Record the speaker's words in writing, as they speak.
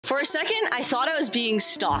For a second, I thought I was being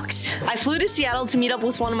stalked. I flew to Seattle to meet up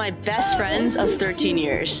with one of my best friends of 13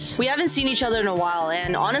 years. We haven't seen each other in a while,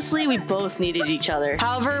 and honestly, we both needed each other.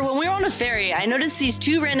 However, when we were on a ferry, I noticed these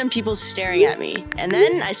two random people staring at me, and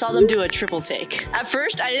then I saw them do a triple take. At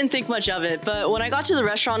first, I didn't think much of it, but when I got to the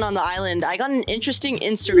restaurant on the island, I got an interesting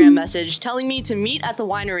Instagram message telling me to meet at the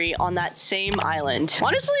winery on that same island.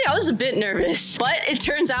 Honestly, I was a bit nervous, but it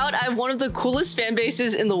turns out I have one of the coolest fan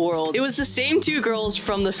bases in the world. It was the same two girls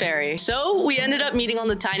from the ferry. So we ended up meeting on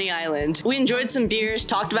the tiny island. We enjoyed some beers,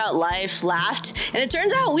 talked about life, laughed, and it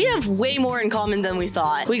turns out we have way more in common than we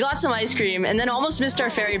thought. We got some ice cream and then almost missed our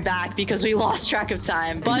ferry back because we lost track of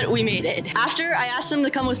time, but we made it. After, I asked them to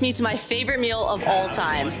come with me to my favorite meal of all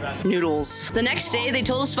time, noodles. The next day, they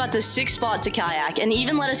told us about the sick spot to kayak and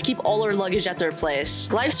even let us keep all our luggage at their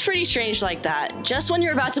place. Life's pretty strange like that. Just when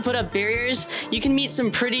you're about to put up barriers, you can meet some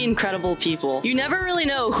pretty incredible people. You never really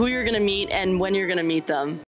know who you're gonna meet and when you're gonna meet them.